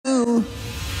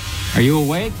Are you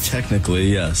awake? Technically,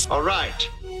 yes. All right.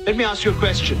 Let me ask you a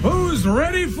question. Who's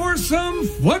ready for some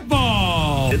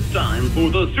football? It's time for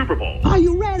the Super Bowl. Are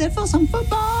you ready for some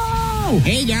football?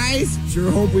 Hey, guys. Sure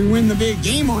hope we win the big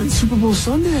game on Super Bowl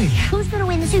Sunday. Who's going to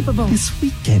win the Super Bowl? This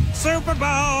weekend. Super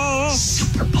Bowl!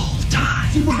 Super Bowl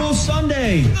time. Super Bowl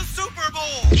Sunday. The Super Bowl.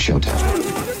 It's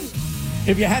showtime.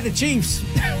 If you had the Chiefs,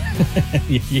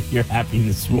 you're happy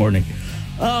this morning.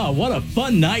 Oh, what a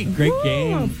fun night. Great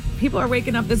game. People are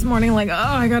waking up this morning like, oh,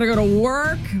 I got to go to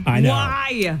work. I know.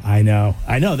 Why? I know.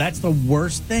 That's the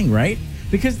worst thing, right?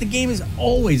 Because the game is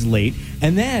always late,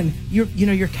 and then you're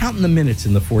counting the minutes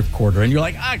in the fourth quarter, and you're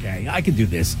like, okay, I could do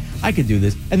this,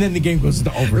 and then the game goes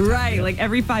into overtime. Right, like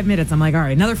every 5 minutes, I'm like, all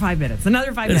right, another 5 minutes.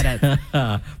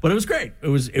 But it was great. It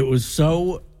was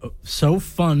so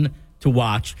fun to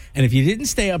watch, and if you didn't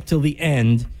stay up till the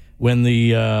end when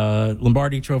the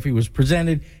Lombardi Trophy was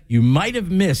presented, you might have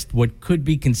missed what could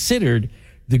be considered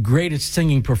the greatest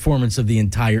singing performance of the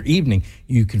entire evening.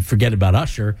 You could forget about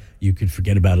Usher. You could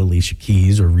forget about Alicia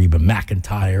Keys or Reba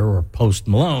McEntire or Post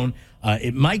Malone.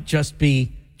 It might just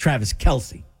be Travis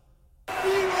Kelce.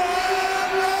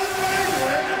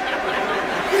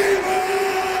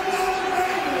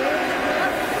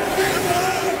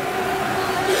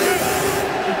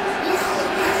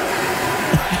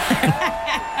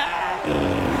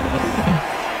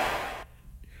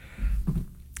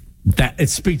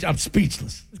 I'm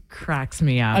speechless. It cracks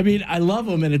me up. I mean, I love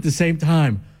him, and at the same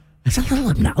time, it's a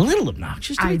little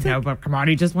obnoxious. I know, but come on,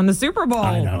 he just won the Super Bowl.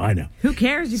 I know. Who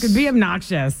cares? You could be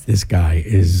obnoxious. This guy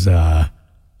is a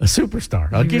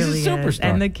superstar. He's really a superstar. Is.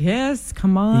 And the kiss,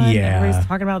 come on. Yeah. Everybody's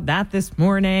talking about that this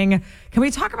morning. Can we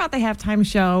talk about the halftime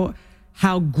show?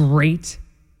 How great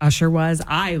Usher was.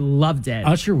 I loved it.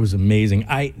 Usher was amazing.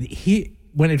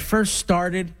 When it first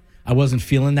started, I wasn't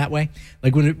feeling that way.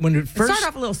 Like when it first started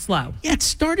off a little slow. Yeah, it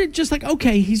started just like,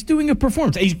 okay, he's doing a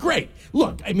performance. He's great.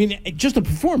 Look, I mean, just a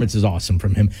performance is awesome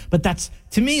from him. But that's,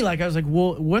 to me, like, I was like,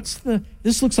 well,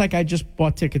 this looks like I just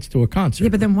bought tickets to a concert.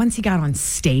 Yeah, but then once he got on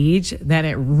stage, then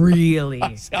it really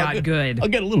got good. I'll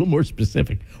get a little more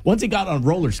specific. Once he got on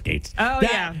roller skates.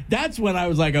 That's when I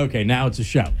was like, okay, now it's a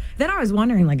show. Then I was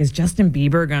wondering, like, is Justin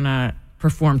Bieber going to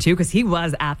perform too? Because he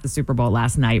was at the Super Bowl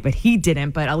last night, but he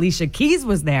didn't. But Alicia Keys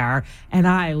was there, and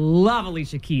I love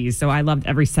Alicia Keys, so I loved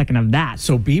every second of that.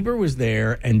 So Bieber was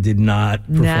there and did not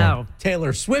perform. No.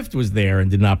 Taylor Swift was there and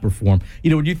did not perform.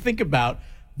 You know, when you think about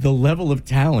the level of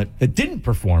talent that didn't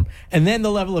perform and then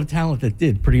the level of talent that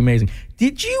did, pretty amazing.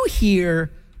 Did you hear,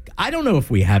 I don't know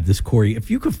if we have this, Corey, if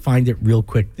you could find it real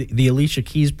quick, the Alicia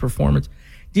Keys performance.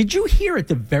 Did you hear at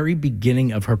the very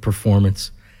beginning of her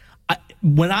performance,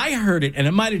 when I heard it, and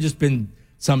it might have just been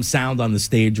some sound on the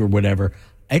stage or whatever,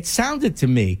 it sounded to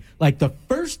me like the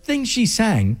first thing she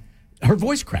sang, her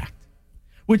voice cracked,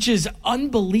 which is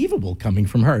unbelievable coming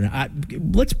from her.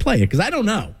 Let's play it, because I don't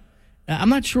know. I'm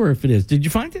not sure if it is. Did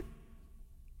you find it?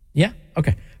 Yeah?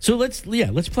 Okay. So let's play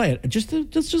it. Just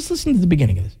listen to the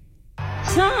beginning of this.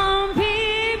 Some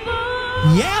people.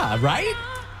 Yeah, right?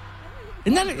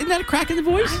 Isn't that a crack in the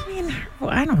voice? I mean,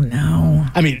 I don't know.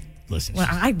 I mean, listen. Well,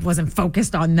 I wasn't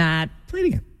focused on that. Play it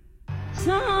again.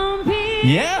 Some people.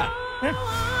 Yeah.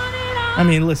 I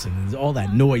mean, listen, all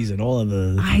that noise and all of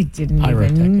the. I didn't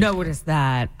even notice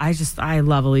that. I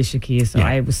love Alicia Keys, so yeah.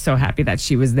 I was so happy that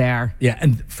she was there. Yeah,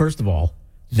 and first of all,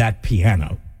 that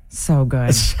piano. So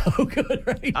good. So good,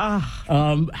 right?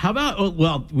 How about,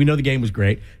 well, we know the game was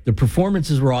great. The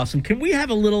performances were awesome. Can we have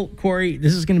a little, Corey,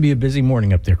 this is going to be a busy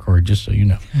morning up there, Corey, just so you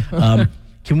know.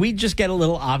 Can we just get a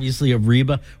little, obviously, of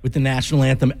Reba with the national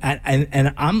anthem?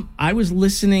 And I was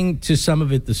listening to some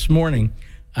of it this morning.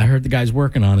 I heard the guys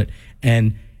working on it,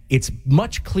 and it's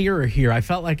much clearer here. I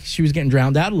felt like she was getting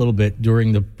drowned out a little bit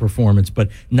during the performance,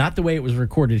 but not the way it was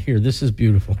recorded here. This is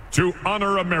beautiful. To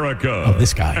honor America. Oh,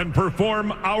 this guy. And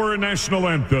perform our national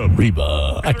anthem.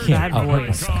 Reba. I can't. That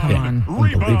voice. Come on.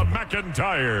 Reba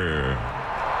McEntire.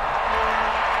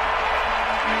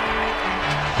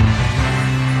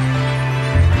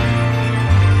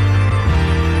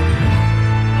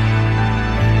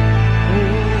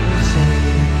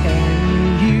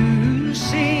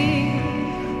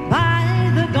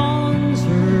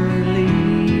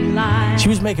 She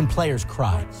was making players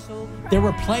cry. There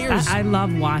were players. I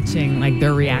love watching like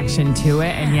their reaction to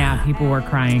it, and yeah, people were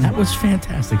crying. That was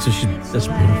fantastic. So that's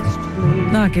beautiful.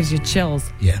 No, it gives you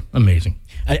chills. Yeah, amazing.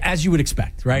 As you would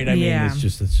expect, right? I mean, it's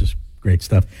just great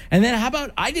stuff. And then how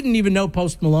about, I didn't even know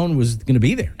Post Malone was going to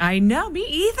be there. I know, me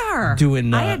either.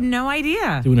 I had no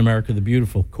idea. Doing America the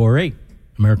Beautiful. Corey,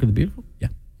 America the Beautiful? Yeah.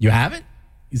 You have it?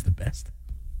 He's the best.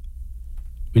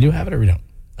 We do have it or we don't?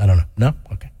 I don't know. No?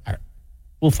 Okay. All right.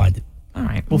 We'll find it. All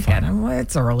right. We'll find it. Well,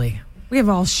 it's early. We have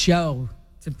all show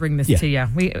to bring this to you.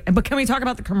 But can we talk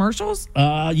about the commercials?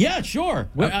 Yeah, sure.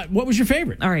 What was your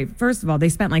favorite? All right. First of all, they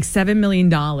spent like $7 million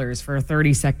for a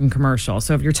 30-second commercial.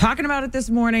 So if you're talking about it this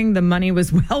morning, the money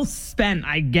was well spent,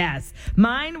 I guess.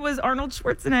 Mine was Arnold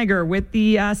Schwarzenegger with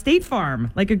the State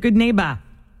Farm, like a good neighbor.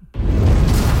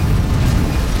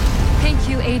 Thank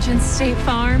you, Agent State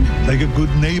Farm. Like a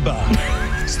good neighbor.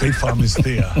 State Farm is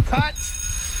there. Cut.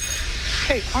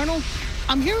 Hey, Arnold,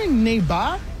 I'm hearing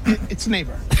neighbor. It's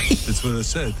neighbor. That's what I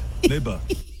said. Neighbor.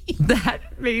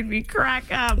 That made me crack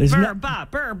up. There's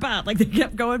Burr. Like they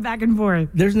kept going back and forth.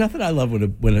 There's nothing I love when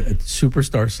a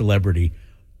superstar celebrity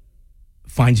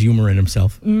finds humor in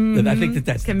himself. I think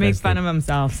that's can the make best fun thing. of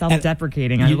himself,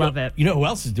 self-deprecating. I love it. You know who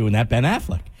else is doing that? Ben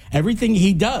Affleck. Everything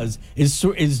he does is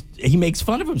he makes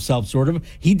fun of himself, sort of.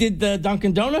 He did the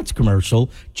Dunkin' Donuts commercial.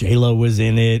 J-Lo was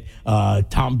in it.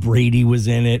 Tom Brady was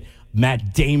in it.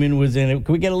 Matt Damon was in it.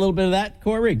 Can we get a little bit of that,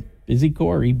 Corey? Busy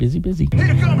Corey. Busy. Here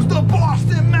comes the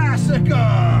Boston Massacre.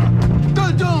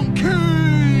 The Dumb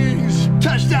Kings.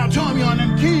 Touchdown, Tommy on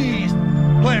them keys.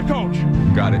 Player coach.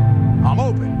 Got it. I'm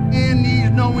open. And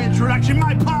needs no introduction,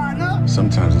 my partner.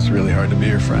 Sometimes it's really hard to be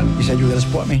your friend. You said you were going to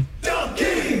support me. Dumb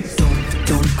Kings.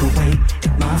 Don't go away,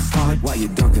 my heart. Why you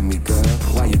dunking me, girl?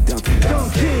 Why you dunking me?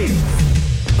 Dumb Kings.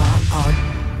 My heart.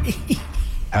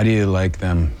 How do you like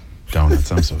them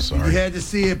donuts? I'm so You sorry. had to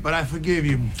see it, but I forgive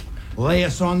you. Lay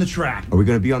us on the track. Are we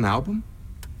going to be on the album?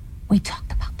 We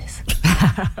talked about this.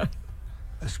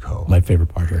 Let's go. My favorite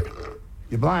part here.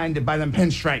 You're blinded by them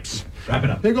pinstripes. Wrap it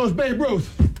up. Here goes Babe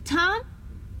Ruth. Tom,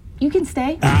 you can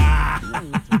stay.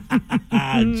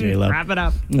 J-Lo. Wrap it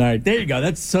up. All right, there you go.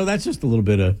 That's just a little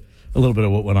bit of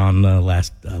what went on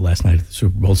last night at the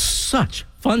Super Bowl. Such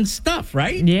fun stuff,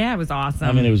 right? Yeah, it was awesome.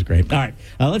 I mean, it was great. All right,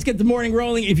 let's get the morning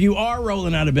rolling. If you are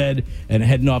rolling out of bed and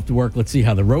heading off to work, let's see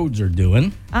how the roads are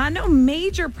doing. No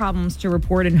major problems to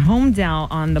report in Homedale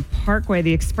on the Parkway,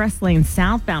 the express lane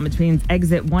southbound between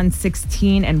exit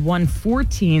 116 and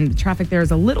 114. The traffic there is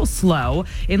a little slow.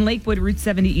 In Lakewood, Route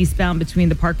 70 eastbound between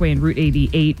the Parkway and Route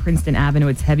 88, Princeton Avenue,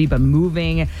 it's heavy but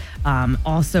moving.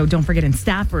 Also, don't forget in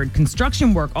Stafford,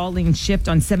 construction work, all lanes shift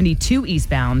on 72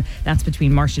 eastbound. That's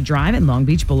between Marcia Drive and Long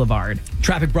Beach Boulevard.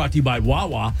 Traffic brought to you by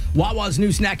Wawa. Wawa's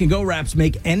new Snack and Go wraps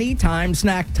make anytime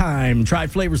snack time. Try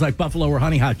flavors like buffalo or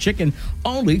honey hot chicken,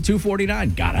 only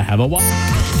 $2.49. Gotta have a Wawa.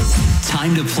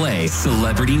 Time to play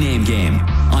Celebrity Name Game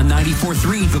on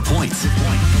 94.3 The Point.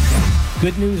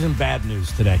 Good news and bad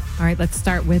news today. All right, let's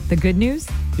start with the good news.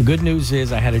 The good news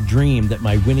is I had a dream that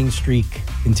my winning streak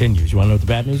continues. You want to know what the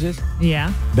bad news is?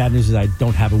 Yeah. Bad news is I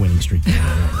don't have a winning streak.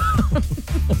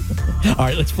 All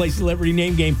right, let's play Celebrity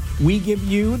Name Game. We give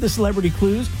you the celebrity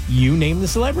clues. You name the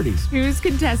celebrities. Who's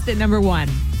contestant number one?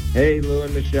 Hey, Lou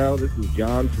and Michelle. This is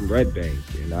John from Red Bank,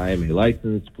 and I am a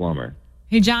licensed plumber.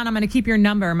 Hey, John, I'm going to keep your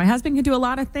number. My husband can do a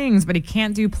lot of things, but he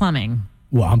can't do plumbing.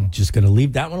 Well, I'm just going to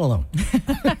leave that one alone.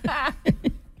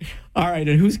 All right,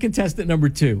 and who's contestant number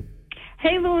two?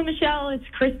 Hey, Lou and Michelle, it's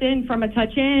Kristen from A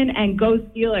Touch In, and go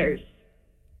Steelers.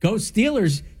 Go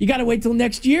Steelers. You got to wait till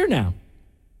next year now.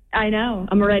 I know.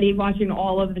 I'm already watching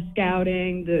all of the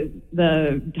scouting,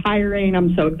 the hiring.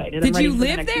 I'm so excited. Did you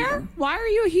live there? Why are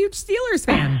you a huge Steelers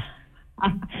fan?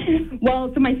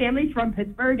 Well, so my family's from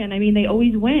Pittsburgh, and I mean, they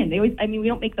always win. We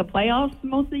don't make the playoffs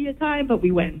most of the time, but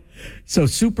we win. So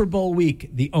Super Bowl week,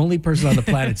 the only person on the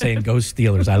planet saying go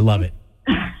Steelers. I love it.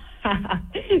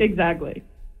 Exactly.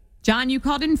 John, you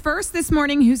called in first this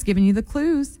morning. Who's giving you the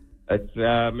clues? It's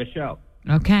Michelle.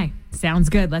 Okay, sounds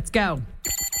good. Let's go.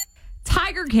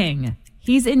 Tiger King.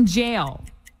 He's in jail.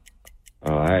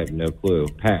 Oh, I have no clue.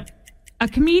 Pat. A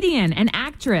comedian, an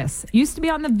actress. Used to be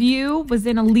on The View, was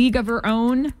in A League of Her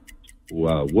Own.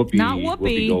 Whoopi. Not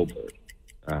Whoopi. Whoopi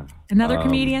Goldberg. Another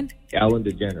comedian? Ellen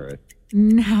DeGeneres.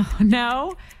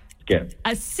 No. Skip.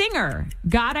 A singer.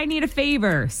 God, I Need a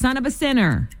Favor. Son of a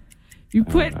Sinner. You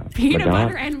put peanut Madonna.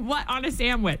 butter and what on a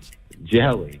sandwich?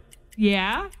 Jelly.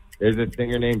 Yeah? There's a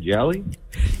singer named Jelly?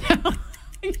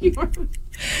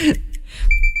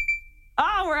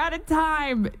 Oh, we're out of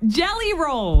time. Jelly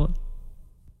Roll.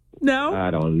 No? I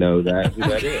don't know who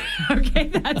that is. Okay,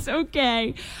 that's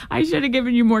okay. I should have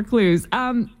given you more clues.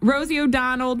 Rosie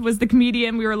O'Donnell was the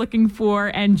comedian we were looking for,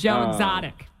 and Joe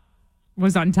Exotic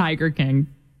was on Tiger King.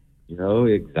 Joe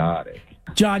Exotic.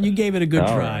 John, you gave it a good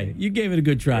try. Right. You gave it a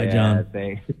good try, Yeah, John.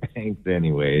 thanks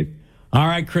anyways. All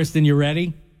right, Kristen, you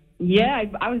ready? Yeah,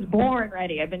 I was born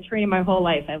ready. I've been training my whole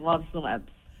life. I love celebs.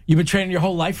 You've been training your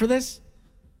whole life for this?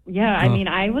 Yeah, I mean,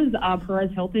 I was a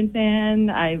Perez Hilton fan.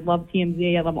 I love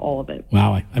TMZ. I love all of it.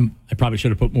 Wow, I probably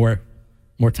should have put more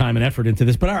time and effort into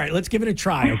this. But all right, let's give it a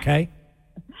try, okay?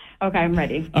 Okay, I'm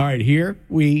ready. All right, here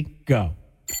we go.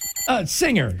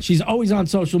 Singer. She's always on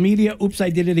social media. Oops, I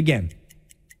did it again.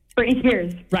 Britney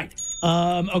Spears. Right.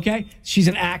 Okay. She's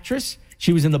an actress.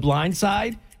 She was in The Blind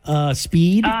Side.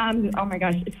 Speed. Oh my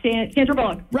gosh, Sandra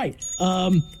Bullock. Right.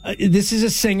 This is a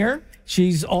singer.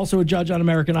 She's also a judge on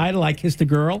American Idol. I Kissed a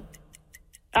Girl.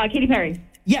 Katy Perry.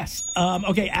 Yes.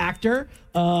 Okay. Actor.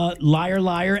 Liar,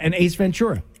 Liar, and Ace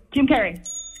Ventura. Jim Carrey.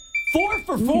 4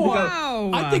 for 4.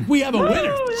 Wow. I think we have a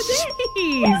winner.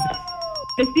 Jeez.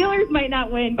 The Steelers might not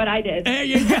win, but I did. There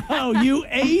you go. You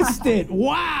aced it.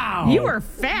 Wow. You were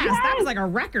fast. Yes. That was like a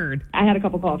record. I had a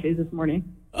couple coffees this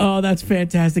morning. Oh, that's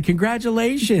fantastic.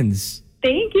 Congratulations.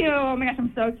 Thank you. Oh my gosh,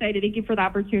 I'm so excited. Thank you for the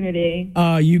opportunity.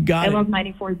 You got it. I love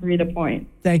 94.3 The Point.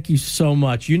 Thank you so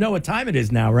much. You know what time it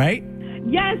is now, right?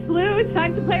 Yes, Lou, it's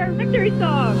time to play our victory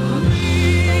song.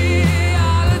 We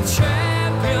are the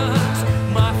champions,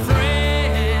 my friends.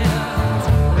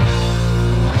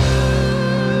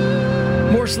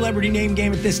 More Celebrity Name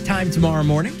Game at this time tomorrow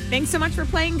morning. Thanks so much for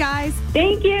playing, guys.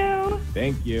 Thank you.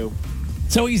 Thank you.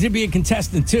 So easy to be a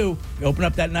contestant, too. You open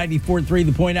up that 94.3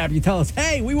 The Point app. You tell us,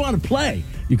 hey, we want to play.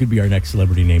 You could be our next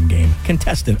Celebrity Name Game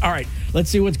contestant. All right, let's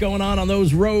see what's going on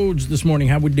those roads this morning.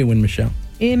 How we doing, Michelle?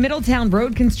 In Middletown,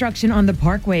 road construction on the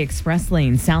Parkway Express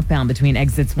lane southbound between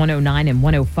exits 109 and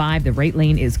 105. The right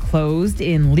lane is closed.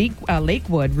 In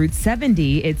Lakewood, Route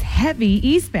 70, it's heavy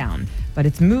eastbound, but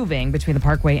it's moving between the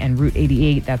Parkway and Route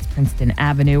 88. That's Princeton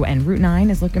Avenue. And Route 9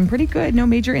 is looking pretty good. No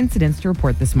major incidents to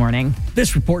report this morning.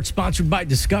 This report sponsored by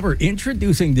Discover.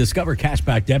 Introducing Discover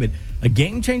Cashback Debit, a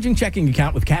game-changing checking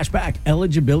account with cashback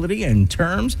eligibility and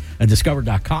terms at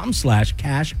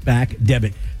discover.com/cashback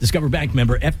debit. Discover Bank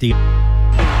member FD.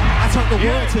 I turned the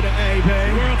world to the A,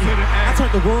 babe. I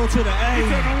turned the world to the A.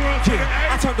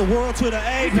 I turned the world to the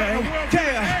A, babe.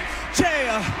 Yeah.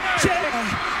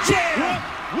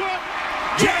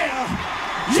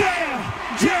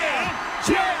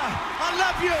 I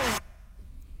love you.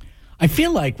 I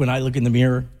feel like when I look in the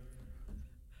mirror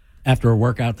after a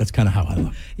workout, that's kind of how I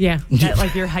look. Yeah, that,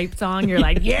 like your hype song, you're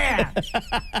like, yeah,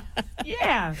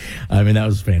 yeah. I mean, that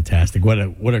was fantastic. What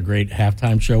a great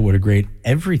halftime show. What a great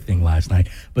everything last night.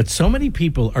 But so many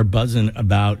people are buzzing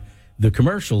about the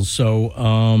commercials. So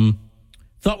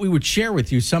thought we would share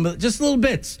with you just little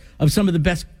bits of some of the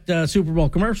best Super Bowl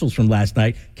commercials from last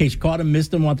night. In case you caught them,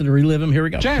 missed them, wanted to relive them, here we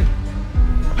go. Jen.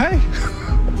 Hey.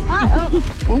 Hi.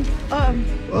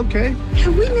 Okay.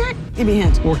 Have we met? Give me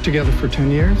hands. Worked together for 10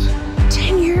 years.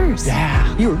 10 years?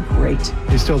 Yeah. You were great.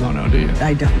 You still don't know, do you?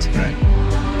 I don't. Right.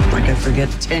 Like I forget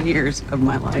 10 years of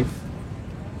my life.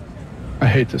 I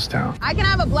hate this town. I can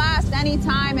have a blast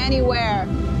anytime, anywhere.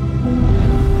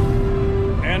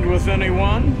 And with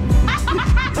anyone?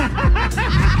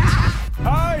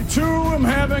 I, too, am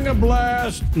having a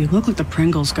blast. You look like the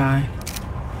Pringles guy.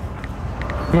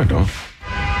 No, I don't.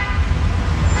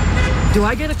 Do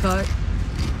I get a cut?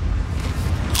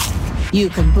 You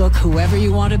can book whoever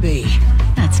you want to be.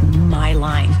 That's my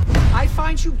line. I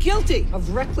find you guilty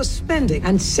of reckless spending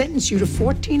and sentence you to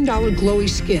 $14 glowy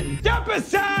skin. Step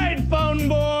aside, phone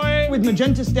boy! With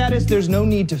magenta status, there's no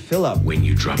need to fill up. When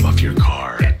you drop off your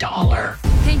car, $1.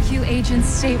 Thank you, Agent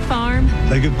State Farm.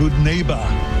 Like a good neighbor,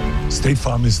 State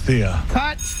Farm is there.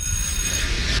 Cut.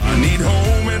 I need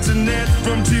home internet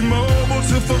from T-Mobile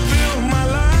to fulfill my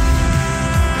life.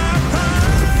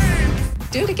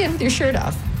 Do it again with your shirt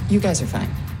off. You guys are fine.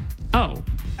 Oh.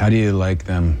 How do you like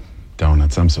them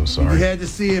donuts? I'm so sorry. You had to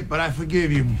see it, but I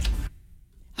forgive you.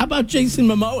 How about Jason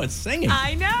Momoa singing?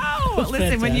 I know. That's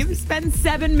Listen, fantastic. when you spend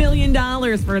 $7 million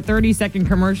for a 30-second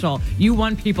commercial, you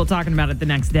want people talking about it the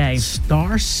next day.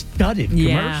 Star-studded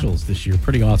commercials this year.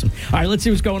 Pretty awesome. All right, let's see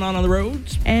what's going on the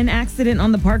roads. An accident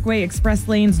on the Parkway Express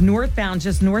lanes northbound,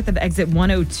 just north of exit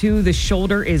 102. The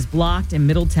shoulder is blocked in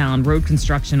Middletown. Road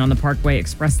construction on the Parkway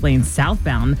Express lane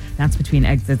southbound. That's between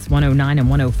exits 109 and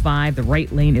 105. The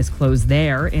right lane is closed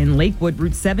there. In Lakewood,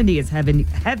 Route 70 is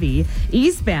heavy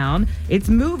eastbound. It's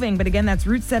moving, but again, that's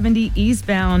Route 70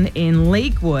 eastbound in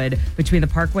Lakewood between the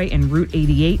Parkway and Route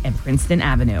 88 and Princeton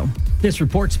Avenue. This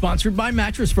report sponsored by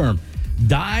Mattress Firm.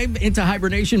 Dive into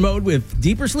hibernation mode with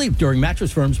deeper sleep during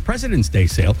Mattress Firm's President's Day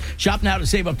sale. Shop now to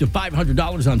save up to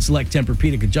 $500 on select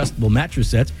Tempur-Pedic adjustable mattress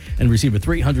sets and receive a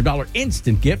 $300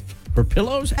 instant gift for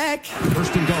pillows.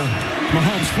 First and goal.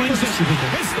 Mahomes flings it.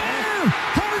 It's there!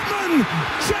 Hardman!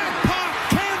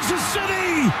 Jackpot! Kansas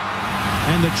City!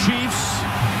 And the Chiefs,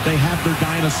 they have their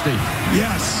dynasty.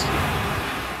 Yes.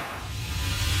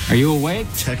 Are you awake?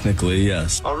 Technically,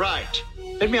 yes. All right.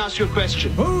 Let me ask you a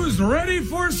question. Who's ready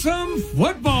for some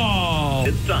football?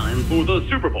 It's time for the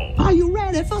Super Bowl. Are you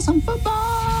ready for some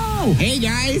football? Hey,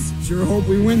 guys. Sure hope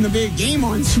we win the big game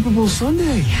on Super Bowl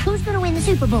Sunday. Who's going to win the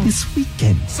Super Bowl? This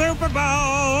weekend. Super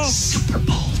Bowl. Super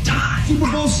Bowl time.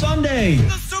 Super Bowl Sunday. the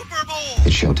Super Bowl.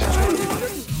 It's showtime.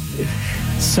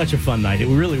 Such a fun night. It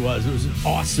really was. It was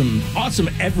awesome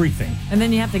everything. And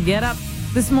then you have to get up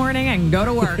this morning and go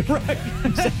to work. Right,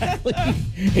 exactly.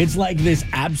 It's like this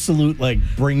absolute,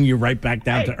 bring you right back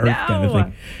down to earth kind of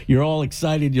thing. You're all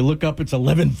excited. You look up, it's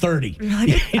 11:30. You're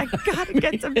like, I gotta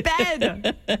get to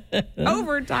bed.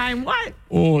 Overtime, what?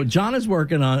 Oh, John is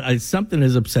working on something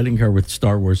is upsetting her with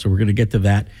Star Wars, so we're going to get to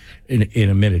that in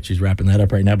a minute. She's wrapping that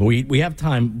up right now. But we have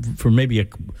time for maybe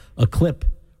a clip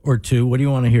or two. What do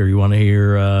you want to hear? You want to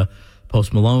hear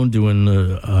Post Malone doing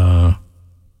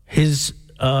his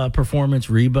performance,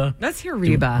 Reba? Let's hear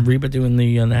Reba. Reba doing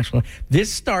the national.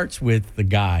 This starts with the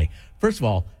guy. First of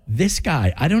all, this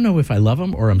guy, I don't know if I love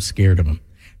him or I'm scared of him.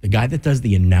 The guy that does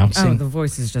the announcing. Oh, the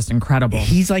voice is just incredible.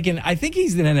 He's I think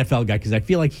he's an NFL guy because I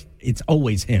feel like it's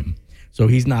always him. So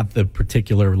he's not the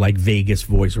particular Vegas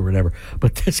voice or whatever.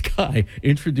 But this guy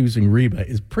introducing Reba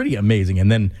is pretty amazing.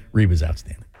 And then Reba's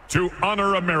outstanding. To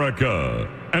honor America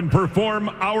and perform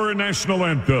our national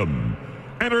anthem,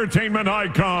 entertainment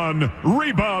icon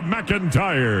Reba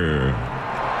McEntire.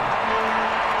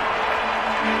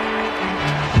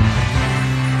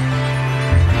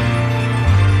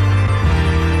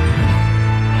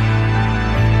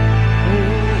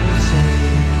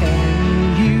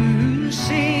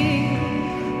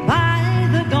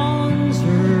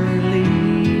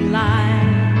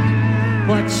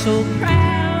 So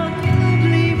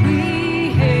proudly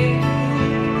we hailed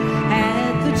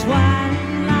at the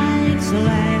twilight's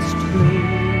last gleam.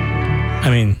 I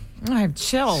mean, I have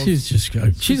chills. She's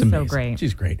amazing. So great.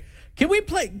 She's great. Can we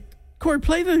play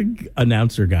the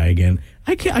announcer guy again?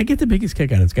 I get the biggest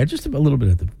kick out of this guy. Just a little bit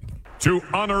at the beginning. To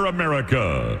honor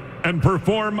America and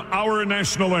perform our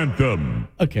national anthem.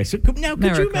 Okay, so now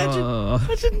could you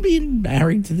imagine being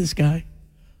married to this guy?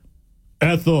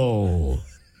 Ethel.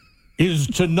 Is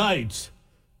tonight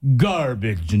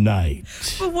garbage night?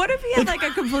 But what if he had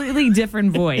a completely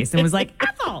different voice and was like,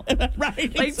 Ethel?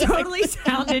 Right. Totally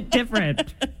sounded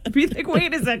different. Be like,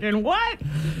 wait a second, what?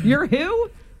 You're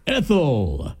who?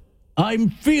 Ethel, I'm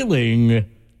feeling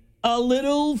a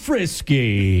little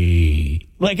frisky.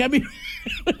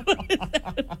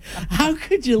 How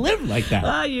could you live like that?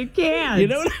 Oh, you can't. You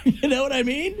know what I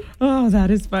mean? Oh, that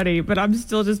is funny. But I'm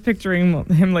still just picturing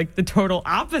him the total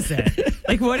opposite.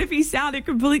 What if he sounded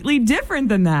completely different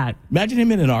than that? Imagine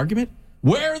him in an argument.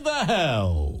 Where the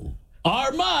hell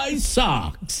are my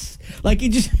socks? When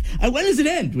does it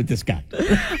end with this guy?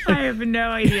 I have no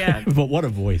idea. But what a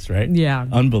voice, right? Yeah.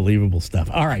 Unbelievable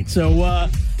stuff. All right, so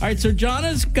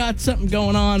Jonna's got something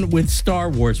going on with Star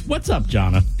Wars. What's up,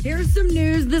 Jonna? Here's some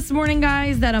news this morning,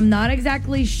 guys, that I'm not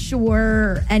exactly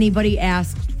sure anybody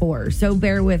asked for. So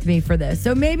bear with me for this.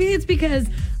 So maybe it's because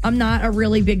I'm not a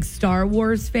really big Star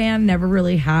Wars fan, never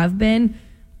really have been.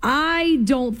 I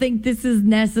don't think this is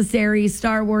necessary.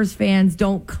 Star Wars fans,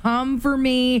 don't come for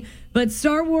me. But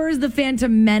Star Wars The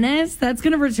Phantom Menace, that's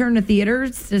going to return to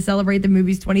theaters to celebrate the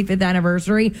movie's 25th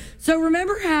anniversary. So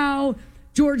remember how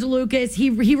George Lucas, he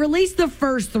released the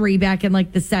first three back in the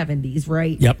 70s,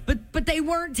 right? Yep. But they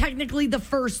weren't technically the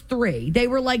first three. They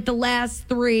were the last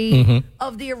three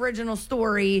of the original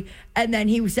story. And then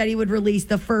he said he would release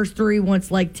the first three once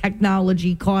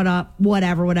technology caught up,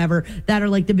 whatever, that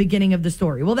are the beginning of the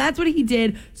story. Well, that's what he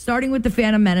did, starting with The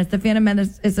Phantom Menace. The Phantom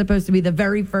Menace is supposed to be the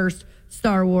very first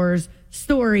Star Wars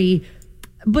story.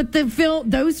 But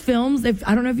those films, I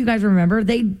don't know if you guys remember,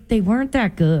 they weren't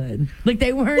that good.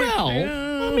 They weren't. Well,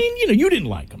 I mean, you didn't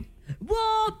like them.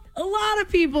 Well, a lot of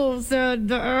people said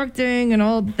the acting and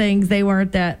all the things they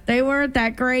weren't that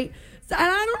great. So, and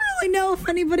I don't really know if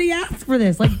anybody asked for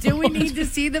this. Do we need to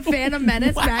see the Phantom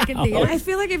Menace back in theaters? I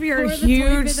feel if you're a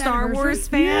huge Star Wars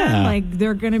fan,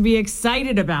 they're going to be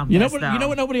excited about this. You know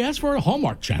what nobody asked for? A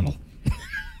Hallmark Channel.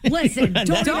 Listen,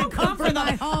 don't come for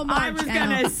the Hallmark. I was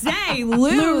gonna say,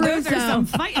 Lou, those are some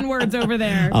fighting words over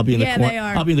there. I'll be in the they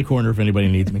are. I'll be in the corner if anybody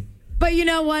needs me. But you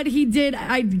know what?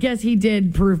 I guess he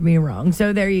did prove me wrong.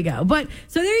 So there you go.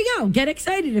 So there you go. Get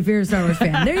excited if you're a Star Wars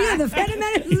fan. There you go. The Phantom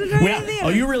Menace is right there. Oh,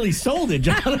 you really sold it,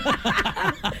 John.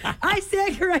 I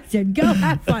stand corrected. Go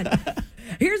have fun.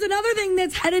 Here's another thing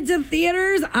that's headed to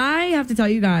theaters. I have to tell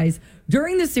you guys,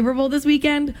 during the Super Bowl this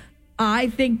weekend, I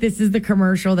think this is the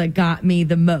commercial that got me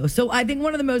the most. So I think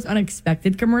one of the most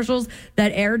unexpected commercials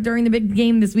that aired during the big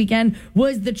game this weekend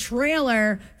was the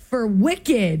trailer for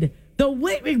Wicked,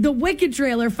 The Wicked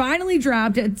trailer finally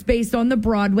dropped. It's based on the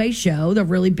Broadway show, the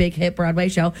really big hit Broadway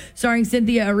show, starring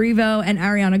Cynthia Erivo and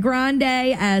Ariana Grande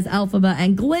as Elphaba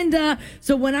and Glinda.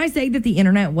 So when I say that the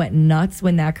internet went nuts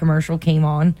when that commercial came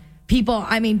on, people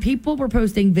were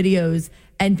posting videos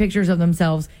and pictures of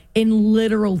themselves in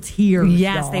literal tears.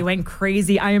 Yes, y'all. they went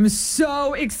crazy. I am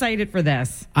so excited for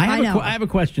this. I have a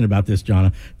question about this,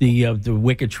 Jonna. The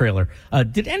Wicked trailer.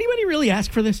 Did anybody really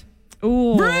ask for this?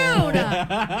 Ooh. Rude. You're right.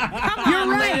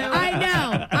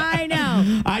 I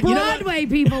know. Broadway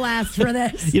people asked for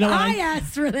this. I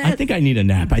asked for this. I think I need a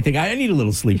nap. I think I need a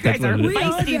little sleep. You guys are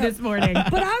feisty this morning.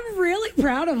 But I'm really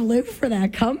proud of Lou for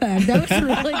that comeback. That was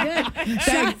really good.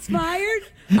 Shots fired.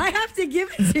 I have to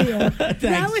give it to you.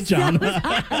 Thanks, John.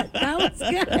 That was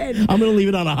good. I'm going to leave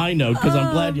it on a high note because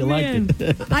I'm glad you liked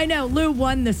it. I know. Lou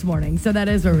won this morning, so that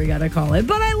is where we got to call it.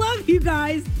 But I love you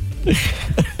guys.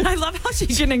 I love how she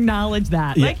can acknowledge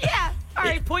that. Yeah. Like, yeah, all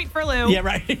right, point for Lou. Yeah,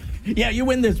 right. Yeah, you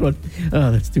win this one.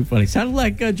 Oh, that's too funny. Sounded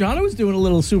like Jonna was doing a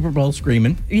little Super Bowl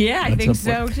screaming. Yeah, I think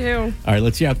so, too. All right,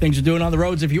 let's see how things are doing on the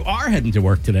roads if you are heading to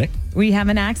work today. We have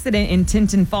an accident in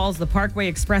Tinton Falls, the Parkway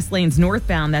Express lanes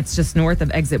northbound. That's just north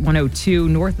of exit 102,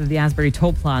 north of the Asbury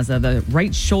Toll Plaza. The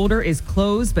right shoulder is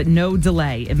closed, but no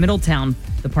delay. In Middletown,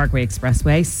 the Parkway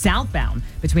Expressway, southbound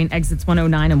between exits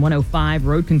 109 and 105,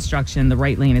 road construction. The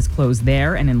right lane is closed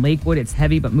there. And in Lakewood, it's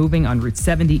heavy but moving on Route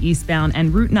 70 eastbound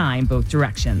and Route 9, both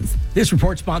directions. This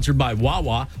report sponsored by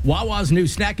Wawa. Wawa's new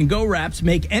Snack and Go wraps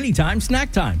make anytime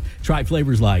snack time. Try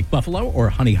flavors like buffalo or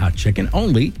honey hot chicken,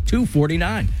 only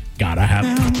 $2.49. Gotta have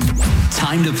it.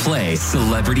 Time to play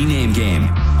Celebrity Name Game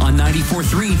on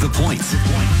 94.3 The Point.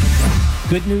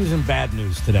 Good news and bad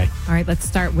news today. All right, let's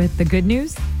start with the good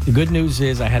news. The good news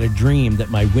is I had a dream that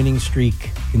my winning streak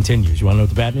continues. You want to know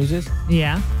what the bad news is?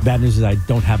 Yeah. Bad news is I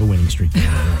don't have a winning streak.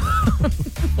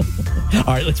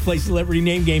 All right, let's play Celebrity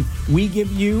Name Game. We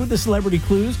give you the celebrity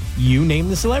clues. You name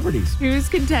the celebrities. Who's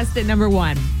contestant number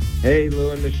one? Hey,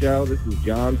 Lou and Michelle. This is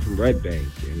John from Red Bank,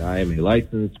 and I am a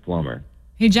licensed plumber.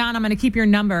 Hey, John, I'm going to keep your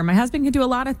number. My husband can do a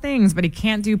lot of things, but he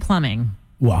can't do plumbing.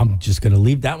 Well, I'm just going to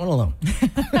leave that one alone.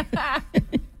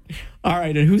 All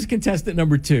right, and who's contestant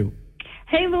number two?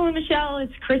 Hey, Lou and Michelle,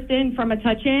 it's Kristen from A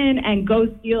Touch In, and go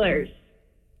Steelers.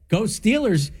 Go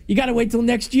Steelers? You got to wait till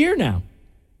next year now.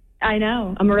 I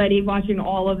know. I'm already watching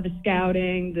all of the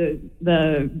scouting,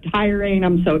 the hiring.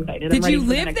 I'm so excited. Did you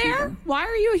live there? Why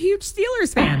are you a huge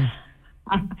Steelers fan?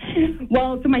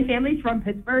 Well, so my family's from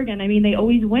Pittsburgh, and I mean, they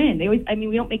always win.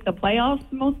 We don't make the playoffs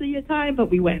most of the time, but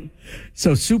we win.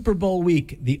 So Super Bowl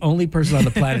week, the only person on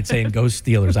the planet saying go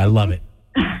Steelers. I love it.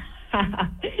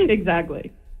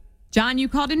 Exactly. John, you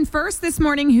called in first this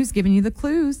morning. Who's giving you the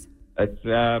clues? It's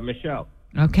Michelle.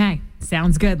 Okay,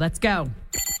 sounds good. Let's go.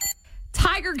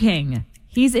 Tiger King.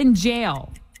 He's in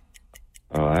jail.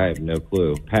 Oh, I have no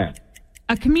clue. Pat.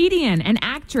 A comedian, an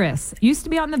actress. Used to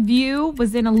be on The View,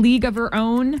 was in A League of Her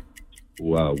Own.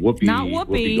 Whoopi. Not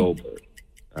Whoopi. Whoopi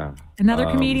Goldberg. Another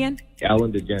comedian?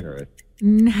 Ellen DeGeneres.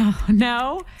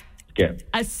 No. Skip.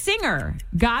 A singer.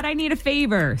 God, I Need a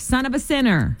Favor. Son of a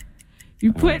Sinner.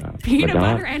 You put peanut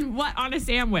butter and what on a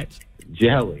sandwich?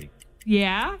 Jelly.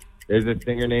 Yeah? There's a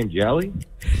singer named Jelly?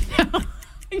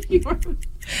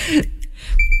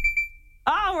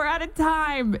 Oh, we're out of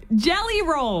time. Jelly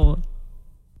Roll.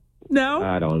 No?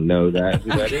 I don't know who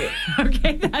that is.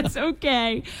 Okay, that's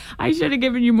okay. I should have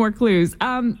given you more clues.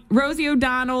 Rosie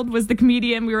O'Donnell was the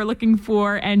comedian we were looking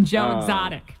for, and Joe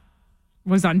Exotic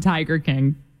was on Tiger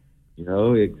King.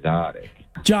 Joe Exotic.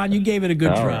 John, you gave it a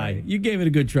good try. Right. You gave it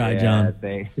a good try, John.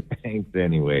 Thanks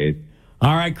anyways.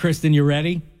 All right, Kristen, you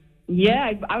ready?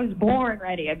 Yeah, I was born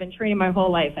ready. I've been training my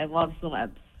whole life. I love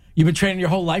celebs. You've been training your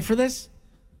whole life for this?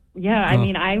 Yeah, I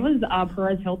mean, I was a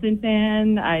Perez Hilton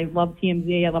fan. I love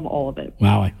TMZ. I love all of it.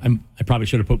 Wow, I probably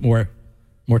should have put more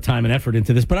time and effort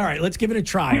into this. But all right, let's give it a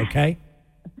try, okay?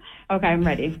 Okay, I'm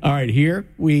ready. All right, here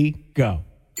we go.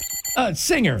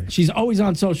 Singer. She's always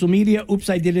on social media. Oops,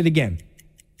 I did it again.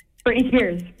 Britney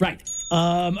Spears. Right.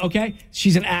 Okay.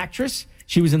 She's an actress.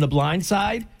 She was in The Blind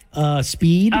Side.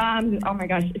 Speed. Oh my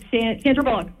gosh, Sandra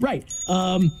Bullock. Right.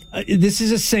 This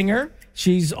is a singer.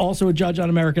 She's also a judge on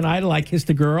American Idol. I Kissed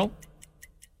a Girl.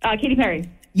 Katy Perry.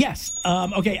 Yes.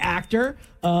 Okay. Actor.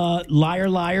 Liar,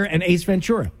 Liar, and Ace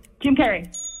Ventura. Jim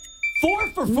Carrey. 4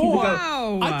 for 4.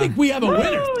 Wow. I think we have a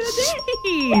winner.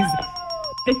 Jeez.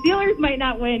 The Steelers might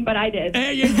not win, but I did.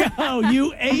 There you go.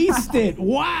 You aced it.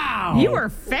 Wow. You were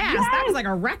fast. Yes. That was like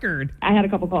a record. I had a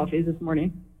couple coffees this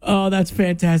morning. Oh, that's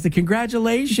fantastic.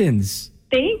 Congratulations.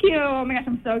 Thank you. Oh my gosh,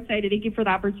 I'm so excited. Thank you for the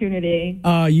opportunity.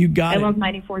 You got it. I love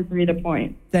 94.3 The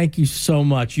Point. Thank you so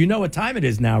much. You know what time it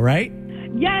is now, right?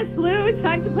 Yes, Lou, it's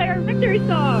time to play our victory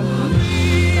song.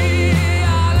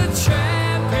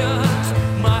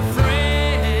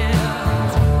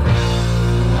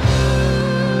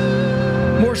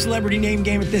 More Celebrity Name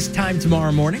Game at this time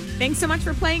tomorrow morning. Thanks so much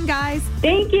for playing, guys.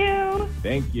 Thank you.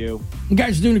 Thank you. You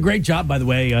guys are doing a great job, by the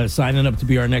way, signing up to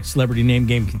be our next Celebrity Name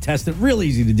Game contestant. Real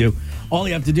easy to do. All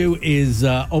you have to do is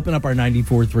open up our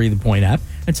 94.3 The Point app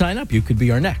and sign up. You could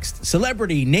be our next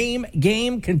Celebrity Name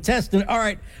Game contestant. All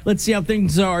right, let's see how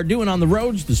things are doing on the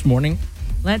roads this morning.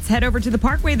 Let's head over to the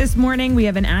Parkway this morning. We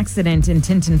have an accident in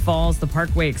Tinton Falls, the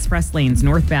Parkway Express lanes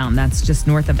northbound. That's just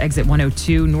north of exit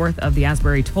 102, north of the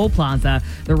Asbury Toll Plaza.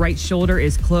 The right shoulder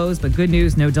is closed, but good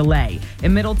news, no delay.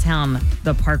 In Middletown,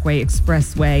 the Parkway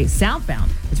Expressway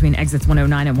southbound between exits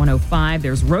 109 and 105,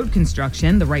 there's road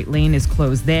construction. The right lane is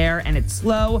closed there, and it's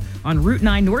slow on Route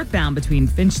 9 northbound between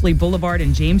Finchley Boulevard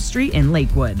and James Street in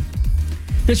Lakewood.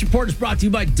 This report is brought to you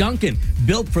by Dunkin'.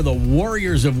 Built for the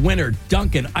warriors of winter,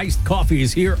 Dunkin' iced coffee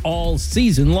is here all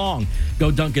season long. Go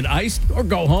Dunkin' iced or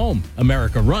go home.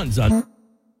 America runs on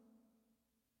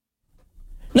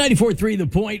 94.3 The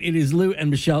Point. It is Lou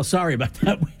and Michelle. Sorry about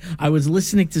that. I was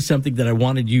listening to something that I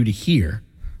wanted you to hear,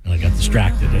 and I got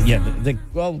distracted.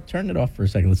 Well, turn it off for a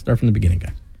second. Let's start from the beginning,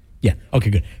 guys. Yeah, okay,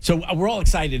 good. So we're all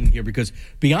excited in here because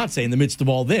Beyonce, in the midst of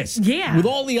all this, with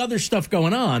all the other stuff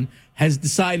going on, has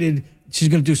decided she's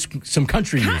going to do some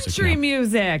country music. Country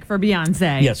music for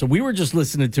Beyonce. Yeah, so we were just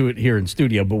listening to it here in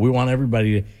studio, but we want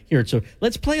everybody to hear it. So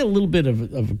let's play a little bit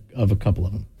of a couple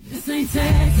of them. This ain't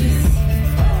Texas.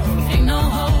 Ain't no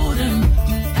hold'em.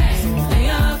 Lay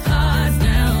your cards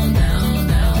down, down,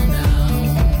 down,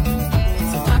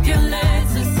 down. So pop your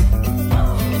Lexus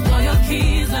and throw your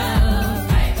keys out.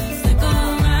 Stick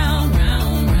around, round,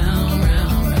 round, round,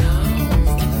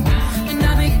 round. And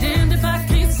I'll be damned if I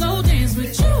can't slow dance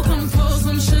with you. Come pour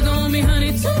some sugar on me,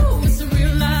 honey, too. It's a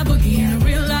real live boogie and a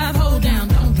real live hold down.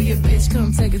 Don't be a bitch,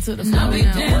 come take it to the floor. I'll be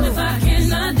damned if I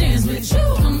cannot dance with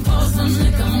you. Come pour some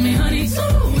liquor on me, honey, too.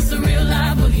 It's a real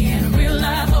live boogie and a real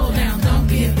live hold down. Don't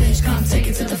be a bitch, come take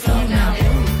it to the floor now.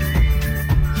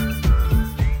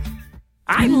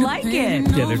 I like it.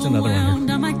 Yeah, there's another one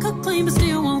here. I might cook clean, but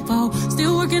still won't fall.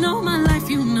 Still working on my life,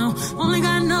 you know. Only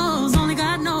God knows, only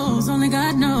God knows, only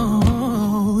God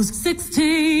knows.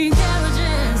 16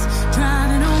 carriages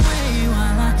driving away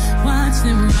while I watch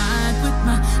them ride with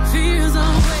my fears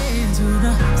away into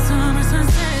the summer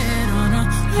sunset on a...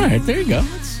 All right, there you go.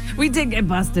 We did get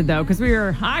busted, though, because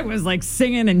I was like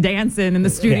singing and dancing in the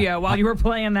studio while you were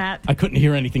playing that. I couldn't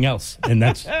hear anything else, and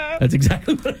that's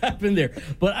exactly what happened there.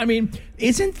 But, I mean,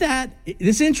 isn't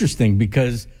this interesting?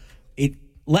 Because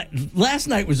last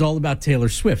night was all about Taylor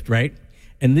Swift, right?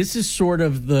 And this is sort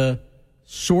of the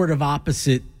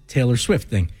opposite Taylor Swift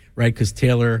thing, right? Because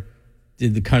Taylor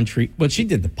did the country. Well, she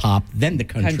did the pop, then the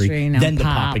country then the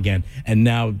pop again. And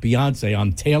now Beyonce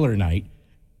on Taylor night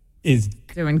is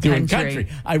doing country.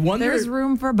 I wonder. There's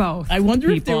room for both. I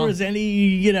wonder if there was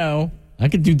any, I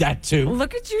could do that too.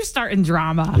 Look at you starting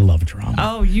drama. I love drama.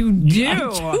 Oh, you do.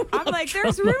 I'm like,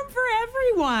 there's room for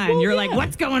everyone. Well, you're like,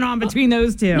 what's going on between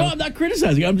those two? No, I'm not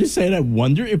criticizing. I'm just saying I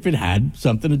wonder if it had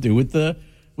something to do with the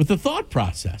thought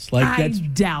process. Like I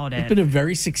doubt it. It's been a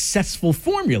very successful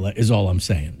formula, is all I'm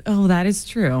saying. Oh, that is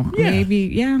true. Yeah. Maybe,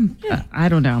 yeah. I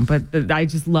don't know, but I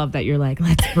just love that you're like,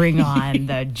 let's bring on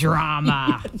the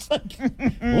drama. It's like,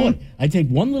 boy, I take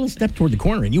one little step toward the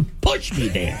corner and you push me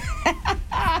there.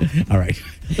 All right,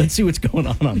 let's see what's going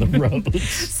on the road.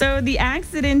 So the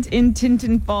accident in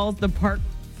Tinton Falls, the Park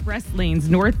Express lanes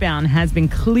northbound has been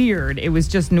cleared. It was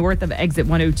just north of exit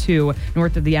 102,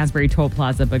 north of the Asbury Toll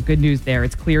Plaza, but good news there.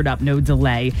 It's cleared up, no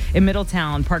delay. In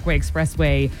Middletown, Parkway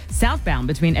Expressway southbound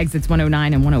between exits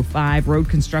 109 and 105, road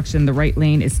construction, the right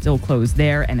lane is still closed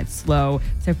there, and it's slow.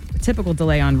 Typical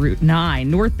delay on Route 9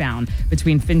 northbound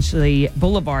between Finchley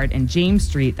Boulevard and James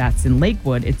Street. That's in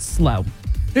Lakewood. It's slow.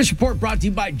 This report brought to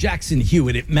you by Jackson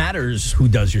Hewitt. It matters who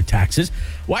does your taxes.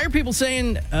 Why are people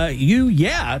saying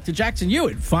to Jackson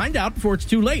Hewitt? Find out before it's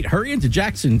too late. Hurry into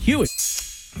Jackson Hewitt.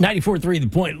 94.3 The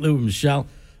Point, Lou and Michelle.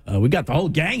 We got the whole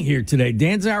gang here today.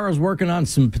 Dan Zaro's working on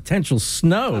some potential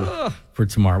snow for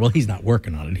tomorrow. Well, he's not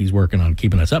working on it. He's working on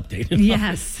keeping us updated.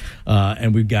 Yes.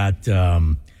 And we've got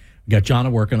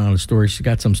Jonna working on a story. She's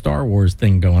got some Star Wars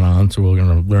thing going on, so we're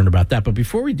going to learn about that. But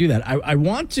before we do that, I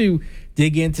want to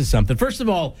dig into something. First of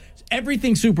all,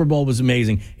 everything Super Bowl was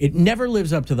amazing. It never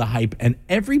lives up to the hype, and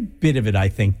every bit of it, I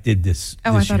think, did this.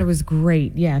 Oh, I thought it was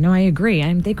great. Yeah, no, I agree.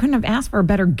 They couldn't have asked for a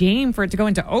better game for it to go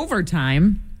into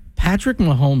overtime. Patrick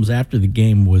Mahomes, after the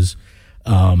game, was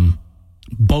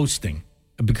boasting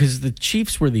because the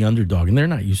Chiefs were the underdog, and they're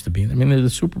not used to being. I mean, they're the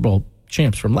Super Bowl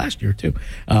champs from last year, too.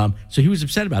 So he was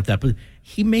upset about that. But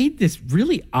he made this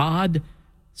really odd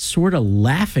sort of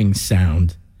laughing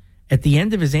sound at the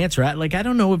end of his answer. I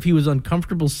don't know if he was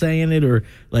uncomfortable saying it or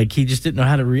like he just didn't know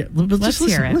how to react. But Let's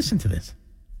hear it. Listen to this.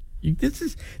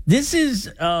 This is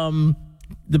the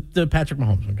Patrick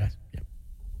Mahomes one, guys. Yeah.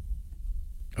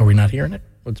 Are we not hearing it?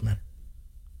 What's the matter?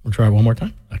 We'll try one more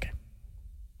time? Okay.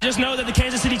 Just know that the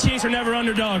Kansas City Chiefs are never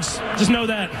underdogs. Just know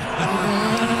that.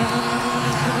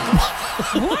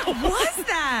 What was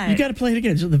that? You got to play it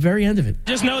again. It's at the very end of it.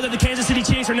 Just know that the Kansas City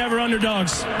Chiefs are never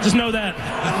underdogs. Just know that.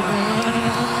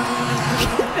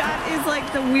 That is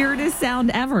like the weirdest sound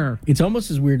ever. It's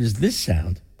almost as weird as this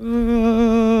sound.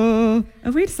 Oh,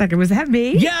 wait a second. Was that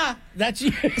me? Yeah, that's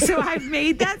you. So I've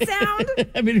made that sound?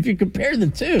 I mean, if you compare the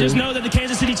two. Just know that the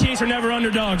Kansas City Chiefs are never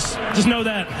underdogs. Just know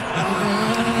that.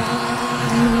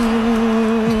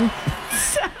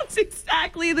 Sounds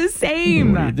exactly the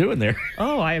same. What are you doing there?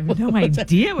 Oh, I have no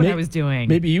idea what I was doing.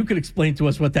 Maybe you could explain to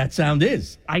us what that sound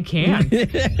is. I can.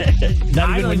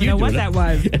 I don't even know what that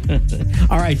was.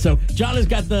 All right, so Jonna's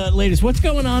got the latest. What's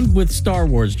going on with Star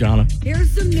Wars, Jonna?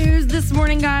 Here's some news this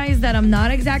morning, guys, that I'm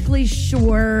not exactly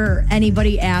sure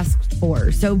anybody asked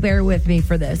for. So bear with me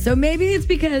for this. So maybe it's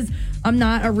because I'm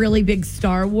not a really big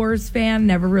Star Wars fan,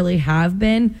 never really have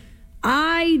been.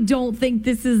 I don't think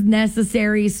this is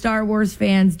necessary. Star Wars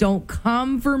fans, don't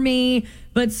come for me.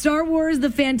 But Star Wars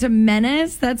The Phantom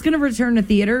Menace, that's going to return to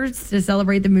theaters to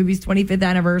celebrate the movie's 25th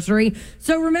anniversary.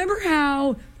 So remember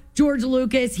how George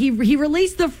Lucas, he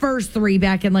released the first three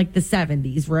back in like the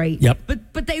 70s, right? Yep.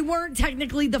 But they weren't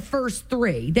technically the first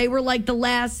three. They were like the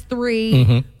last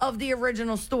three of the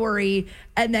original story.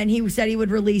 And then he said he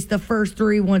would release the first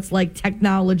three once like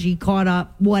technology caught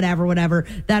up, whatever,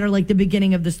 that are like the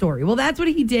beginning of the story. Well, that's what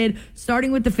he did,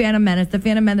 starting with The Phantom Menace. The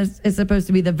Phantom Menace is supposed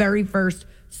to be the very first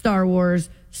Star Wars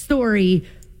story.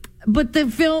 But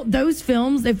those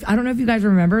films, I don't know if you guys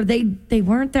remember, they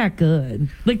weren't that good.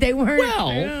 Like they weren't. Well,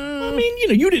 I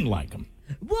mean, you didn't like them.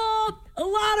 Well, a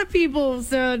lot of people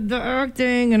said the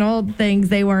acting and all the things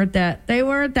they weren't that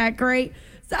great.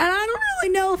 So, and I don't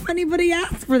really know if anybody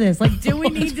asked for this. Like, do we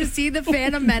need to see the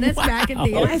Phantom Menace back in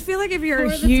theaters? I feel like if you're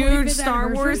a huge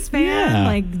Star Wars fan,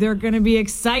 like they're going to be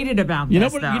excited about this. You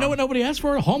know what nobody asked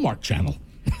for? A Hallmark Channel.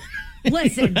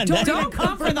 Listen, don't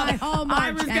come for the Hallmark.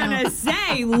 I was going to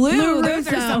say, Lou, those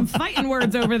are some fighting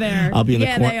words over there. I'll be in the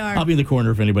they are. I'll be in the corner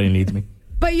if anybody needs me.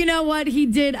 But you know what?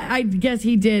 I guess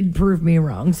he did prove me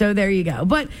wrong. So there you go.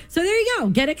 So there you go.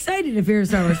 Get excited if you're a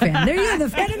Star Wars fan. There you go. The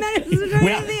Phantom Menace is returning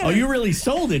to theaters. Oh, you really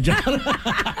sold it, John.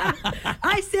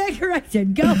 I stand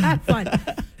corrected. Go have fun.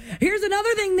 Here's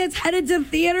another thing that's headed to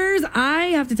theaters. I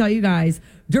have to tell you guys,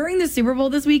 during the Super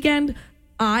Bowl this weekend,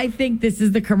 I think this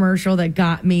is the commercial that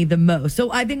got me the most.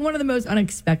 So I think one of the most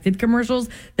unexpected commercials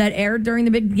that aired during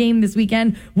the big game this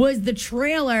weekend was the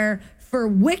trailer for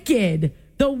Wicked.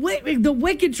 The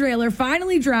Wicked trailer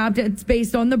finally dropped. It's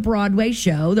based on the Broadway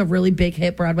show, the really big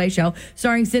hit Broadway show,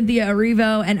 starring Cynthia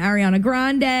Erivo and Ariana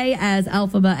Grande as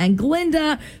Elphaba and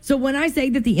Glinda. So when I say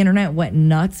that the internet went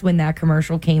nuts when that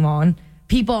commercial came on,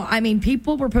 people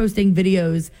were posting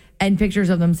videos and pictures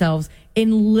of themselves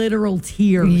in literal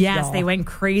tears. Yes, y'all. they went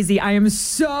crazy. I am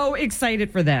so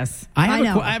excited for this. I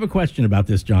have a question about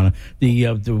this, Jonna.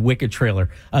 The Wicked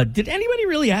trailer. Did anybody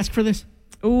really ask for this?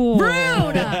 Ooh. Rude.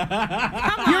 You're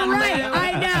right.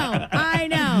 I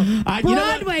know.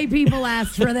 Broadway people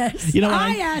asked for this.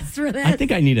 I asked for this. I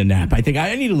think I need a nap. I think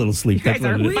I need a little sleep. You guys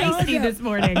are feisty this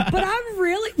morning. But I'm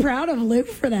really proud of Luke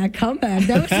for that comeback.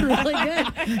 That was really good.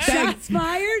 Shots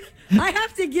fired. I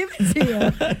have to give it to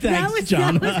you. Thanks,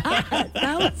 John.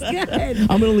 That was good.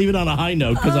 I'm going to leave it on a high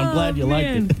note because I'm glad you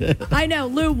liked it. I know.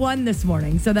 Lou won this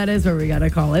morning, so that is what we got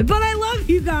to call it. But I love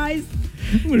you guys.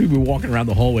 I'm going to be walking around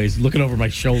the hallways looking over my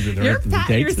shoulder the rest of the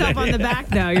day. You're patting yourself on the back,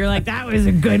 though. You're like, that was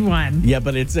a good one. Yeah,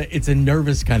 but it's a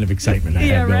nervous kind of excitement I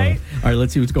have right? going. All right,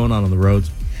 let's see what's going on the roads.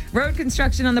 Road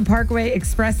construction on the Parkway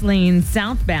Express lane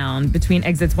southbound between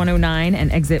exits 109 and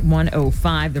exit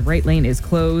 105. The right lane is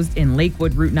closed. In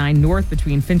Lakewood, Route 9 north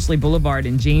between Finchley Boulevard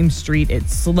and James Street,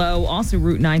 it's slow. Also,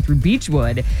 Route 9 through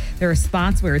Beechwood. There are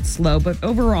spots where it's slow, but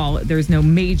overall, there's no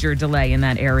major delay in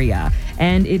that area.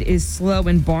 And it is slow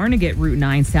in Barnegat, Route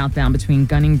 9 southbound between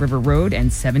Gunning River Road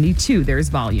and 72. There's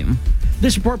volume.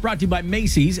 This report brought to you by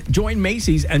Macy's. Join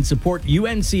Macy's and support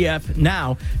UNCF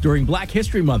now during Black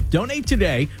History Month. Donate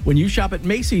today when you shop at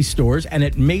Macy's stores and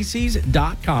at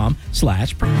Macys.com/.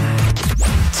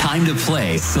 Time to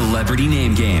play Celebrity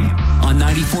Name Game on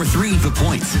 94.3 The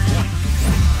Point.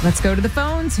 Let's go to the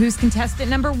phones. Who's contestant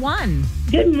number 1?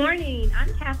 Good morning.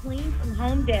 I'm Kathleen from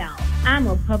Homedale. I'm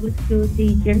a public school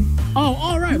teacher. Oh,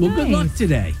 all right. Well, good luck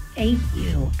today. Thank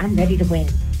you. I'm ready to win.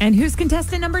 And who's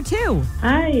contestant number 2?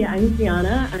 Hi, I'm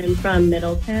Gianna. I'm from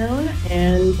Middletown,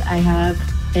 and I have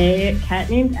a cat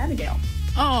named Abigail.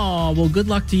 Oh, well, good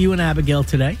luck to you and Abigail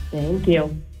today. Thank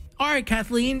you. All right,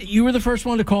 Kathleen, you were the first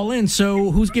one to call in,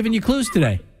 so who's giving you clues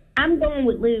today? I'm going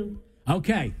with Lou.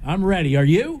 Okay, I'm ready. Are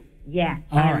you? Yeah,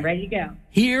 All I'm right. ready to go.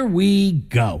 Here we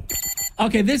go.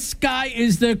 Okay, this guy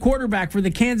is the quarterback for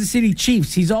the Kansas City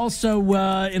Chiefs. He's also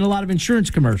in a lot of insurance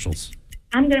commercials.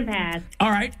 I'm going to pass. All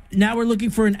right, now we're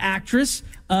looking for an actress.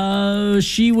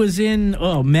 She was in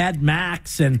Mad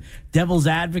Max and Devil's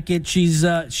Advocate. She's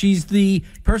the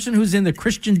person who's in the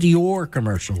Christian Dior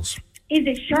commercials. Is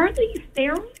it Charlize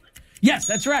Theron? Yes,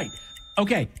 that's right.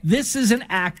 Okay, this is an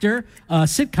actor,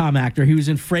 sitcom actor. He was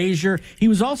in Frasier. He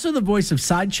was also the voice of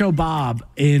Sideshow Bob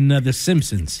in The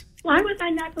Simpsons. Why was I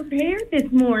not prepared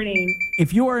this morning?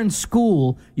 If you are in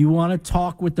school, you want to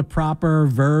talk with the proper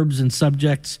verbs and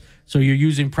subjects, so you're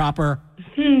using proper...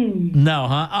 No,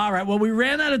 huh? All right, well, we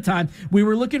ran out of time. We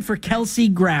were looking for Kelsey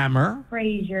Grammer.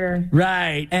 Frasier.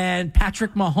 Right, and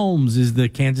Patrick Mahomes is the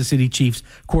Kansas City Chiefs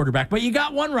quarterback. But you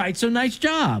got one right, so nice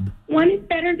job. One is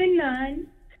better than none.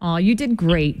 Oh, you did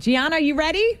great. Gianna, you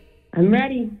ready? I'm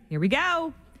ready. Here we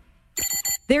go.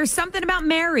 There's something about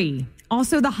Mary.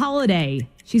 Also the holiday.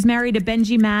 She's married to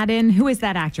Benji Madden. Who is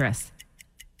that actress?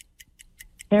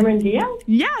 Cameron Diaz?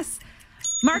 Yes.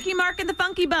 Marky Mark and the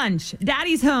Funky Bunch.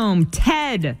 Daddy's Home.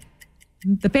 Ted.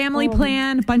 The Family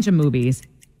Plan. A bunch of movies.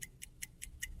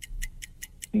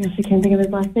 I guess I can't think of his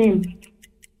last name.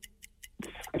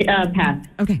 Pass.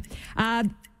 Okay.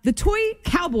 The toy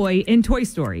cowboy in Toy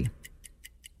Story.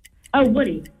 Oh,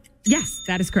 Woody. Yes,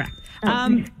 that is correct.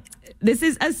 This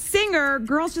is a singer.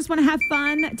 Girls just want to have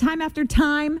fun time after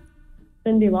time.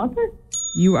 Cyndi Lauper?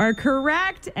 You are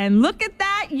correct. And look at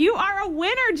that. You are a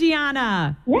winner,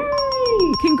 Gianna.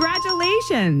 Yay!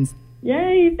 Congratulations.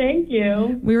 Yay, thank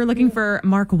you. We were looking for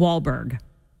Mark Wahlberg.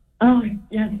 Oh,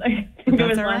 yes. I think of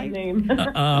his all last right. name.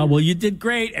 Well, you did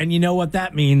great, and you know what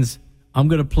that means. I'm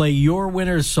going to play your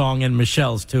winner's song and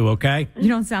Michelle's too, okay? You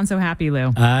don't sound so happy,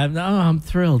 Lou. No, I'm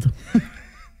thrilled.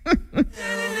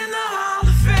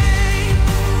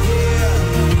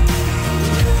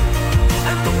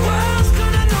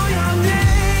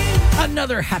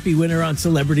 Another happy winner on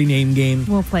Celebrity Name Game.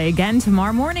 We'll play again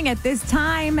tomorrow morning at this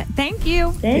time. Thank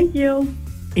you. Thank you.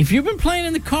 If you've been playing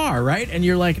in the car, right, and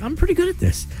you're like, I'm pretty good at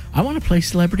this. I want to play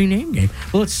Celebrity Name Game.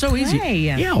 Well, it's so easy.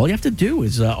 Yeah, all you have to do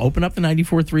is open up the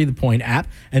 94.3 The Point app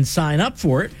and sign up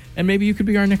for it, and maybe you could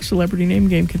be our next Celebrity Name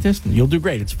Game contestant. You'll do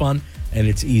great. It's fun. And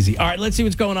it's easy. All right, let's see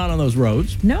what's going on those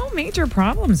roads. No major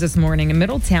problems this morning. In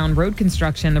Middletown, road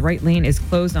construction. The right lane is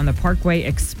closed on the Parkway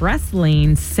Express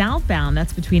lane southbound.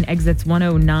 That's between exits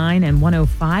 109 and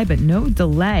 105, but no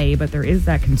delay. But there is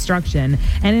that construction.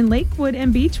 And in Lakewood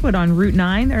and Beechwood on Route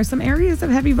 9, there are some areas of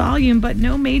heavy volume, but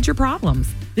no major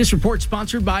problems. This report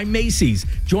sponsored by Macy's.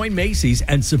 Join Macy's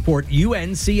and support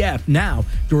UNCF now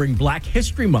during Black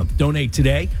History Month. Donate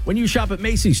today when you shop at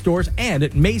Macy's stores and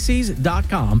at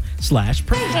Macy's.com/purchase.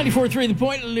 94.3 The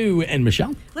Point, Lou and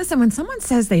Michelle. Listen, when someone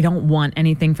says they don't want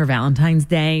anything for Valentine's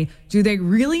Day, do they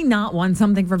really not want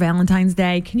something for Valentine's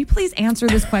Day? Can you please answer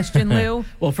this question, Lou?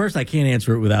 Well, first, I can't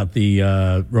answer it without the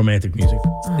romantic music.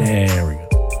 There we go.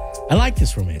 I like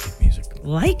this romantic music.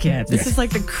 Like it. This is like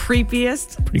the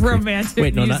creepiest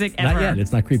romantic music ever. Not yet.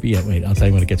 It's not creepy yet. Wait, I'll tell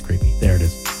you when it gets creepy. There it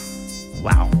is.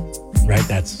 Wow. Right?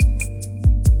 That's...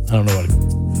 I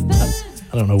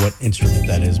don't know what instrument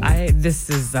that is. This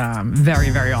is very,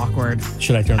 very awkward.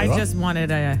 Should I turn it off? I just wanted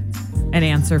an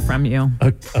answer from you.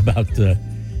 About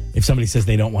if somebody says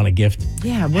they don't want a gift.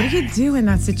 Yeah, what do you do in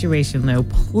that situation, Lou?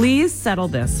 Please settle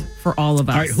this for all of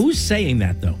us. All right, who's saying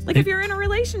that, though? Like if you're in a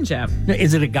relationship.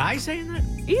 Is it a guy saying that?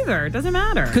 Either. It doesn't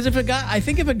matter. Because if a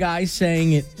guy's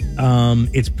saying it,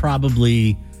 it's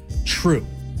probably true.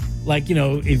 Like,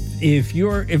 if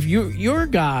your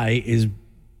guy is,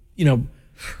 I'm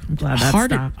glad that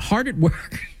stopped. hard at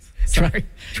work. Sorry.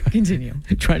 Continue.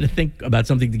 Trying to think about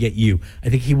something to get you. I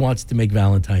think he wants to make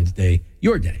Valentine's Day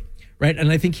your day, right?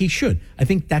 And I think he should. I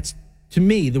think that's, to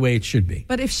me, the way it should be.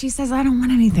 But if she says, I don't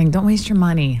want anything, don't waste your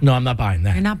money. No, I'm not buying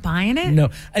that. You're not buying it? No.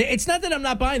 It's not that I'm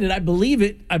not buying it. I believe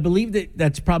it. I believe that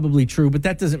that's probably true, but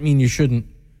that doesn't mean you shouldn't.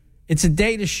 It's a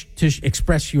day to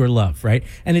express your love, right?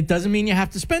 And it doesn't mean you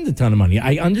have to spend a ton of money.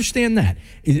 I understand that.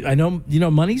 I know,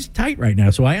 money's tight right now,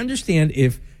 so I understand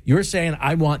if you're saying,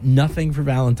 I want nothing for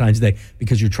Valentine's Day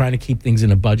because you're trying to keep things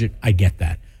in a budget. I get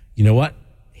that. You know what?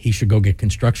 he should go get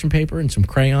construction paper and some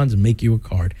crayons and make you a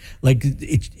card. Like,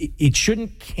 it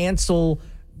shouldn't cancel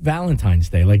Valentine's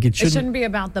Day. Like, it shouldn't be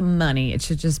about the money. It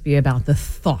should just be about the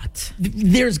thought.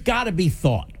 There's got to be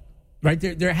thought, right?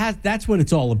 That's what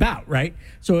it's all about, right?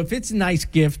 So if it's a nice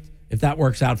gift, if that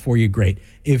works out for you, great.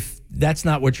 If that's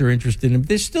not what you're interested in,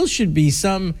 there still should be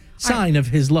some sign of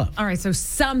his love. All right, so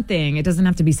something. It doesn't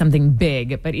have to be something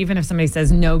big, but even if somebody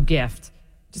says no gift,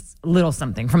 just a little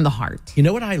something from the heart. You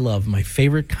know what I love? My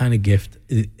favorite kind of gift,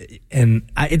 and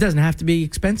it doesn't have to be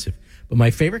expensive, but my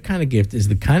favorite kind of gift is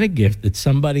the kind of gift that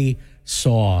somebody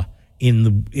saw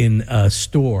in a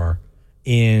store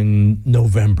in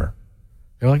November.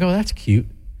 They're like, oh, that's cute.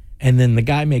 And then the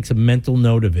guy makes a mental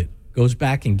note of it, goes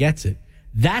back and gets it.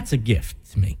 That's a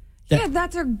gift to me. Yeah,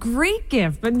 that's a great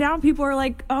gift. But now people are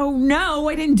like, oh, no,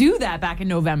 I didn't do that back in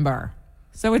November.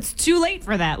 So it's too late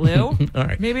for that, Lou. All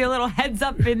right. Maybe a little heads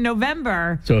up in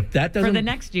November. So if that doesn't, for the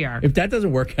next year. If that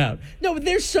doesn't work out. No, but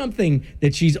there's something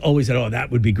that she's always said, oh,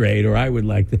 that would be great, or I would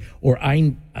like to, or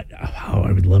I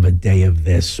would love a day of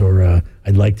this, or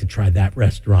I'd like to try that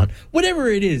restaurant. Whatever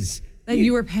it is. That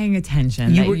you were paying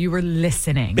attention, you were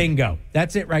listening. Bingo.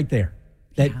 That's it right there.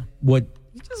 You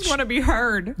just want to be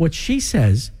heard. What she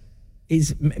says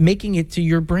is making it to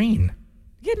your brain.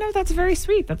 Yeah, no, that's very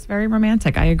sweet. That's very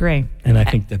romantic. I agree. And I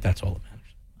think that's all that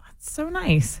matters. That's so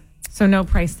nice. So no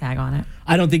price tag on it.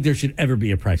 I don't think there should ever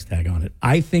be a price tag on it.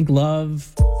 I think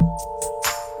love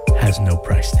has no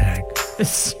price tag.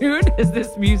 As soon as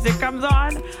this music comes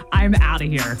on, I'm out of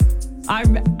here.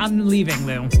 I'm leaving,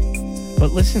 Lou.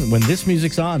 But listen, when this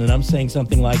music's on and I'm saying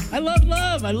something like, I love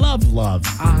love, I love love,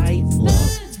 I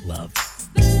love love.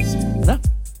 Love.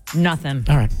 Nothing.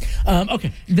 All right.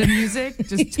 Okay. The music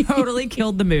just totally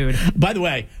killed the mood. By the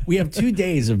way, we have 2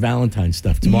 days of Valentine's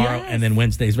stuff tomorrow, and then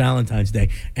Wednesday's Valentine's Day.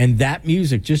 And that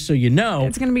music, just so you know,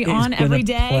 it's going to be on every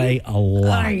day. Play a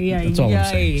lot. That's all I'm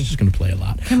saying. It's just going to play a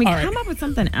lot. Can we come up with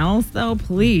something else, though,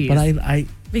 please? But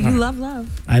But you love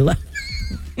love. I love.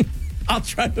 I'll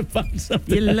try to find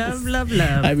something. You love, love,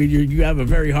 love. I mean, you have a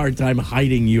very hard time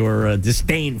hiding your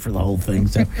disdain for the whole thing.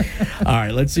 So, all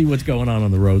right, let's see what's going on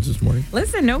the roads this morning.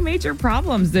 Listen, no major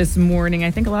problems this morning.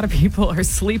 I think a lot of people are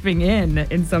sleeping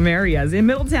in some areas. In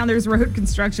Middletown, there's road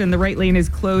construction. The right lane is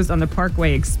closed on the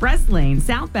Parkway Express lane,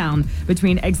 southbound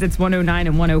between exits 109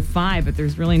 and 105, but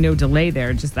there's really no delay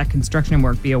there, just that construction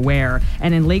work, be aware.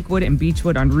 And in Lakewood and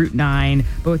Beechwood on Route 9,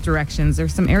 both directions,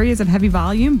 there's some areas of heavy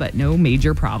volume, but no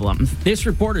major problems. This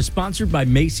report is sponsored by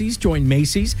Macy's. Join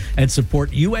Macy's and support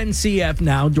UNCF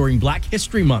now during Black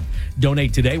History Month.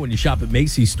 Donate today when you shop at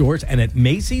Macy's stores and at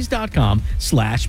Macys.com/